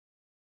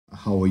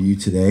How are you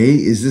today?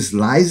 Is this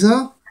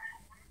Leiza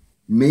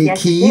Mae Yes,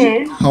 it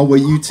Keane? is. How are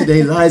you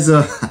today,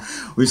 Liza?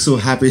 We're so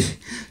happy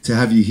to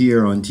have you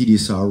here on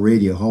TDSR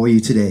Radio. How are you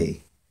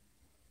today?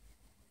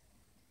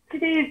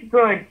 Today is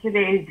good.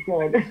 Today is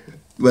good.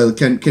 Well,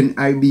 can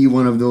I be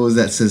one of those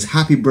that says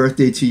happy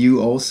birthday to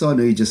you also? I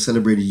know you just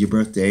celebrated your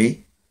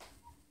birthday.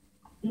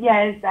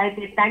 Yes, I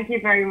did. Thank you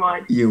very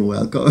much. You're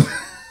welcome.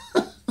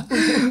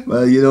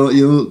 Well, you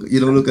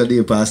don't look a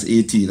day past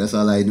 18. That's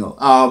all I know.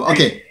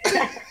 Okay.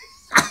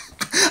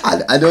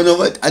 I don't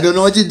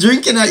know what you're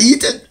drinking or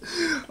eating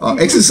or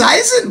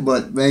exercising,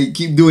 but man,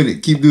 keep doing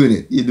it. Keep doing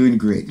it. You're doing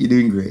great. You're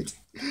doing great.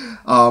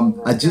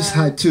 Oh I my just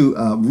God. had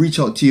to reach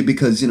out to you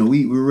because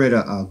we read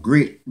a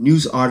great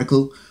news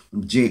article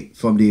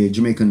from the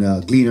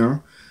Jamaican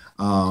Gleaner,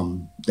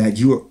 that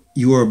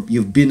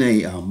you've been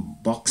a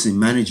boxing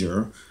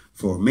manager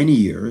for many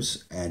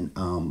years, and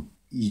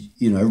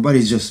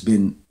everybody's just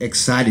been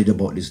excited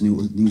about this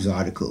new news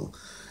article.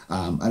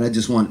 And I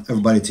just want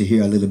everybody to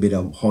hear a little bit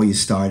of how you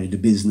started the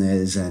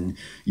business and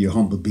your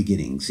humble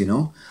beginnings,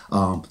 So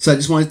I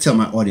just want to tell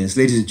my audience,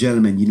 ladies and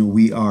gentlemen,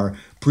 we are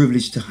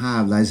privileged to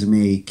have Leiza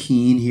Mae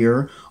Keane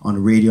here on the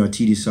radio, on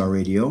TDSR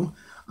Radio.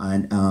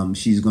 And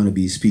she's going to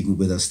be speaking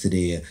with us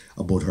today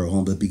about her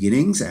humble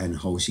beginnings and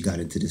how she got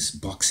into this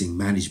boxing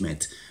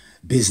management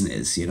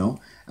business.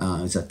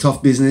 It's a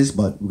tough business,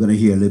 but we're going to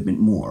hear a little bit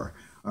more.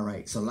 All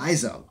right. So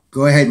Liza,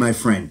 go ahead, my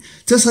friend.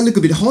 Tell us a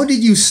little bit. How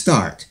did you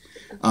start?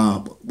 How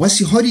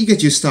do you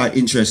get your start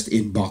interest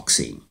in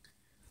boxing?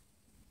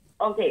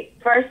 Okay,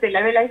 firstly,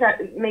 let me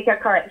make a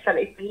correction.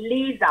 It's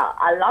Lisa.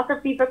 A lot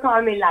of people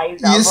call me Liza, You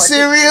but it's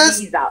serious?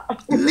 Lisa.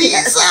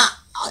 Yes, Lisa?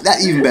 Oh,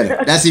 that even better.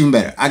 That's even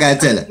better. I gotta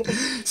tell it.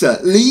 So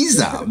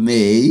Leiza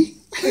Mae.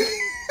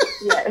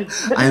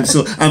 yes.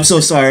 I'm so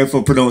sorry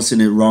for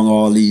pronouncing it wrong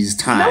all these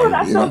No, times.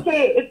 that's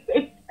okay.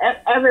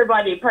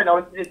 Everybody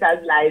pronounces it as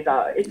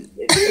Liza.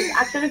 It's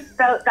actually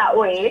spelled that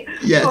way,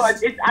 Yes.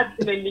 but it's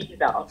actually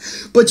Lisa.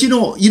 But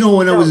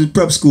when I was So, in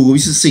prep school, we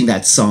used to sing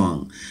that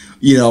song.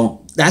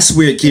 That's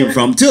where it came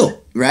from too,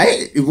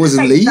 right? It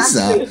wasn't Lisa.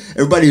 exactly.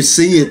 Everybody was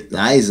singing it,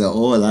 Liza,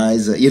 oh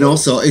Liza,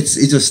 so it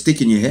just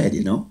stick in your head.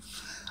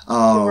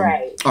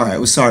 Right. All right,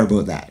 well, sorry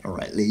about that. All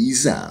right,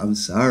 Lisa, I'm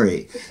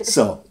sorry.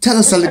 So tell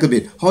us a little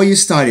bit how you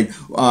started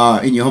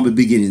in your humble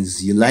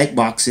beginnings. You like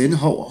boxing?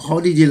 How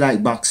did you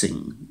like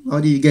boxing? How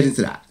did you get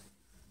into that?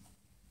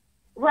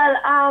 Well,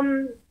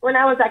 when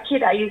I was a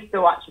kid, I used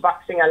to watch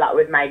boxing a lot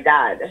with my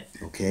dad,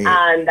 Okay.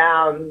 and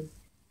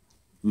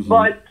Mm-hmm.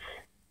 but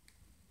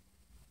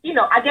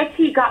I guess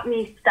he got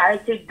me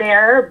started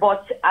there.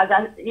 But as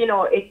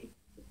it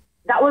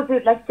that was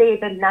it. Let's say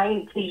the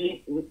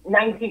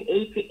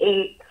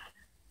 1988,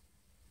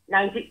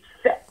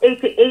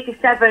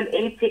 87,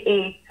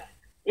 88,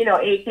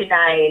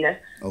 89,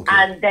 Okay.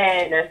 and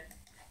then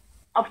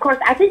of course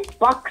I think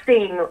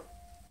boxing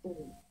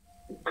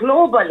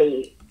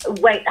globally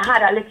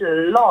had a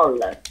little lull.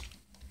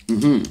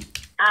 Mm-hmm.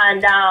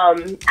 And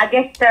I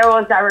guess there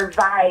was a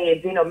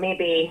revive,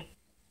 maybe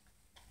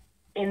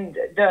in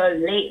the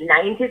late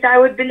 90s, I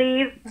would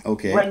believe,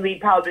 Okay. when we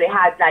probably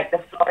had like the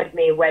Floyd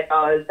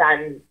Mayweathers,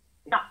 and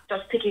not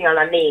just picking on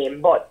a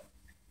name, but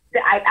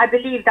I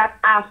believe that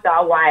after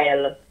a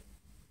while,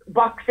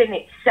 boxing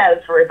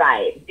itself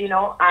revived,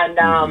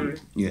 and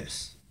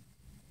Yes.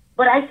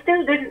 but I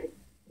still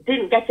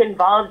didn't get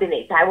involved in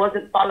it. I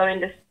wasn't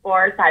following the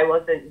sport. I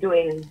wasn't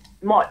doing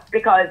much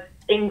because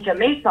in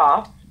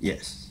Jamaica,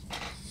 Yes.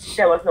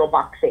 there was no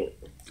boxing.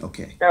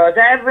 Okay. There was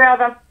every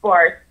other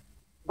sport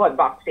but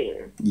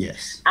boxing.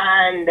 Yes.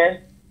 And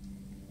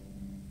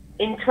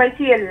in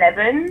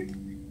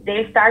 2011,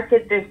 they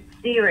started this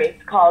series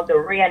called the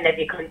Rhea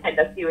Levy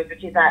Contender Series,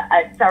 which is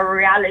it's a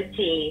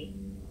reality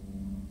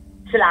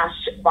slash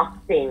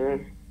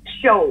boxing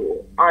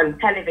show on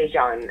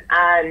television.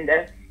 And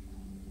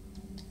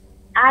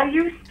I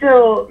used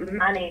to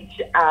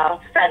manage a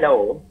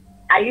fellow.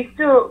 I used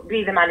to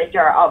be the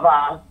manager of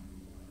a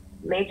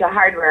major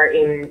hardware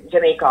in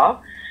Jamaica,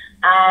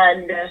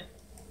 and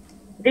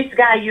this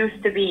guy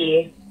used to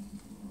be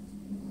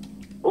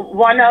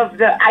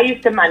I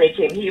used to manage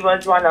him. He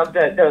was one of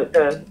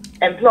the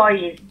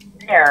employees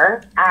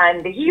there,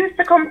 and he used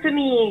to come to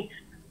me,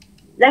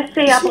 let's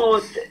say this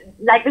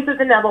was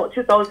in about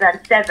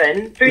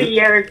 2007, 3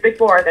 years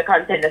before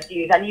the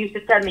series, and he used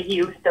to tell me he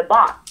used to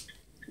box.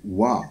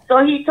 Wow.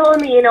 So he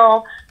told me,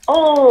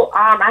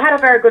 I had a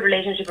very good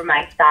relationship with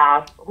my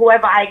staff.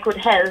 Whoever I could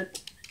help,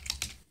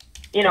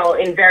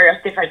 in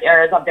various different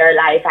areas of their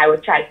life, I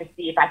would try to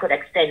see if I could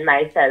extend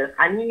myself.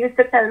 And he used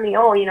to tell me,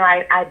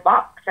 I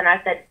box. And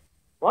I said,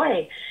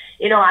 boy,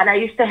 and I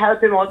used to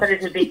help him out a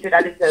little bit with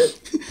a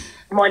little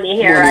money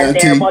here Money and and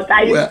there. thing. But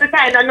I used Well, to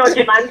kind of nudge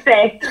him and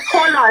say,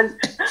 hold on.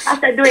 I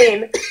said,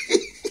 Dwayne,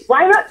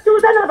 why not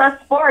choose another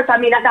sport? I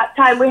mean, at that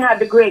time we had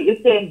the great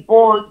Usain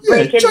Bolt yeah,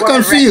 breaking track and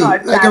world field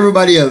records like and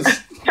everybody else.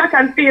 track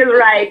and field,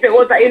 right? It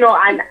was, and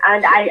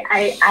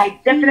I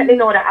definitely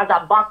know that as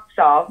a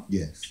boxer,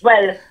 Yes.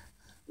 well,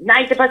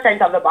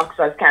 90% of the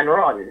boxers can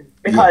run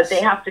because Yes.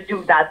 they have to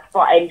do that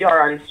for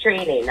endurance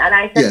training. And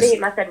I said to Yes.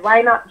 him, I said,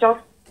 why not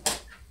just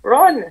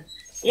run.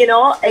 You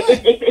know,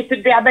 it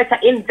would be a better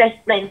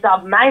investment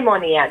of my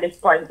money at this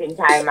point in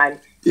time. And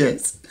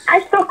Yes.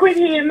 I stuck with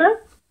him.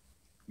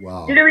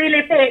 Wow. Didn't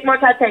really pay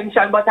much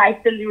attention, but I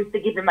still used to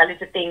give him a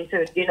little thing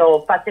to, you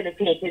know,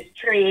 facilitate his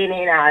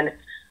training and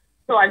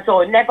so and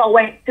so. Never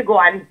went to go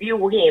and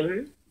view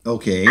him.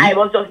 Okay. I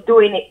was just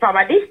doing it from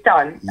a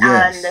distance.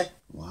 Yes. And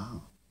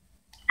Wow.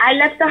 I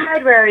left the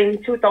hardware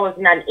in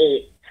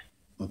 2008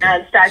 Okay.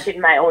 and started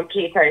my own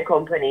catering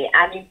company.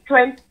 And in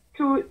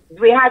 22,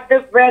 we had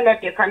the Rare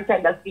Nephew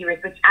Contender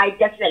Series, which I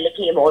definitely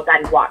came out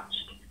and watched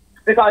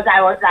because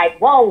I was like,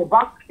 whoa,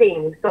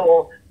 boxing.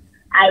 So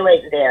I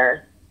went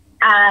there.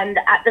 And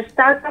at the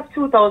start of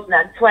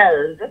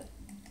 2012,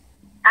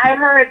 I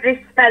heard this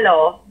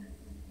fellow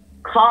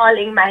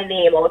calling my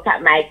name out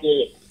at my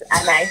gates.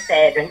 And I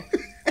said,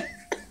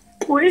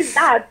 who is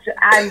that?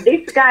 And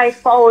this guy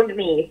found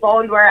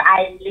where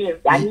I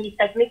lived. And he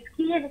said, Miss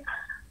Keane,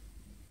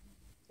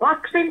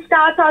 boxing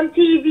starts on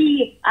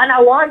TV. And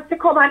I want to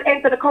come and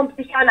enter the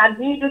competition. I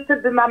need you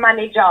to be my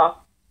manager.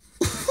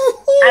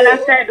 And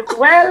I said,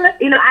 well,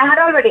 you know, I had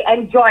already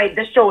enjoyed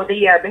the show the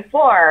year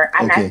before.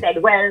 And Okay. I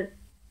said, well,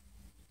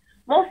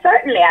 most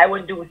certainly I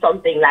would do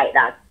something like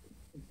that.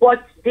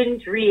 But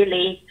didn't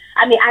really,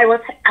 I mean, I was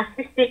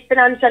assisted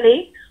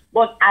financially,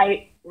 but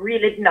I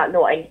really did not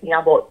know anything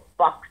about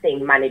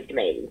boxing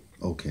management.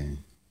 Okay.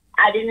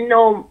 I didn't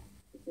know,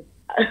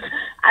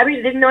 I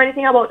really didn't know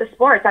anything about the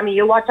sport. I mean,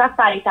 you watch a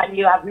fight and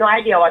you have no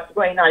idea what's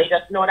going on. You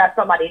just know that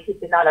somebody is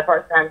hitting another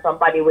person and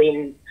somebody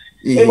wins.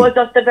 It was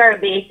just the very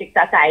basics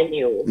that I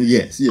knew.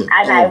 Yes, yes.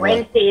 And I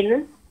went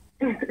in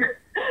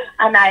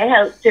and I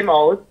helped him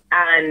out.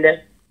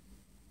 And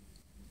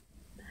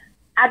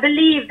I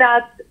believe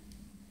that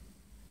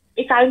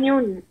if I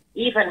knew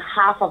even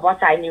half of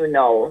what I knew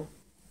now,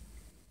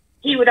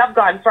 he would have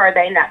gone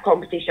further in that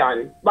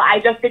competition. But I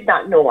just did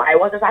not know. I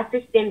was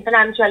assisting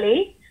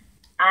financially,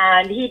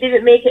 and he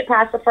didn't make it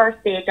past the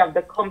first stage of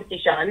the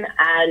competition.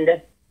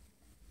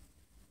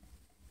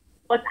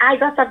 But I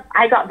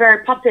got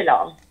very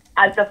popular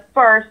as the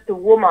first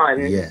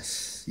woman.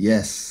 Yes,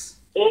 yes.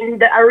 In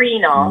the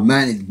arena.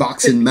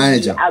 Boxing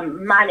manager. A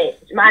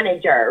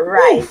manager,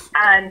 right. Oof.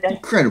 And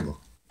Incredible.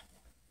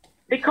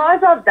 because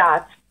of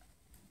that,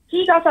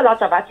 he got a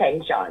lot of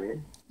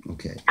attention.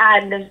 Okay.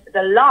 And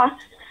the loss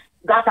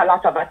got a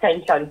lot of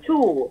attention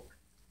too,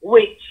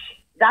 which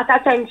that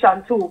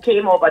attention too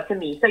came over to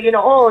me. So, you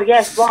know, oh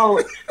yes, wow,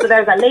 so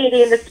there's a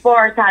lady in the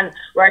sport and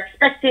we're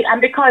expecting,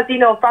 and because, you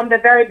know, from the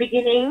very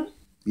beginning,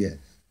 Yes.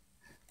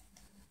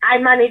 I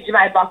managed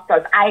my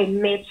boxers. I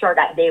made sure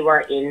that they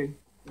were in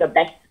the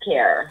best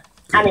care.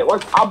 Good. And it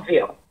was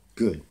obvious.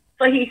 Good.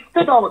 So he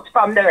stood out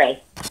from the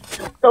rest.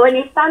 So when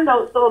you stand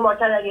out so much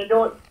and then you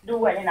don't do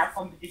well in a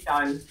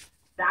competition,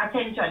 the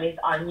attention is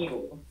on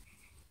you.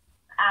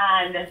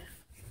 And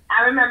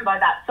I remember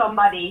that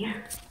somebody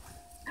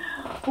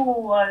who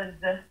was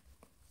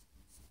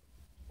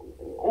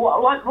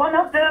one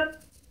of the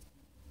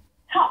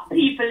top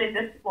people in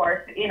the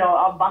sport, you know,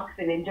 of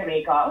boxing in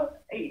Jamaica,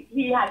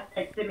 he had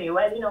said to me,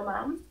 well, you know,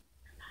 ma'am,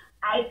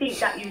 I think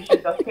that you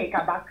should just take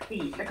a back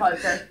seat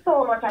because there's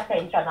so much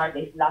attention on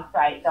this lot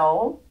right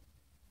now.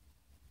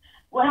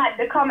 We had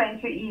the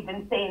commentary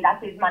even saying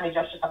that his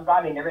manager should have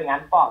gone in the ring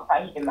and fought for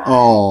him.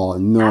 Oh,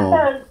 no.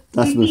 I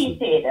felt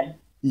defeated.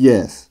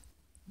 Yes.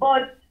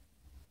 But,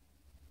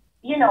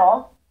 you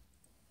know,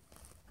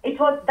 it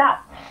was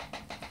that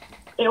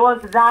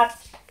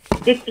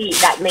defeat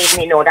that made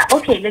me know that,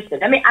 okay, listen,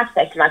 let me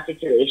assess my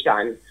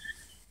situation.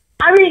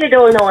 I really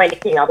don't know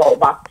anything about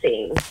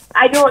boxing.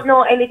 I don't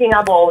know anything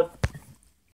about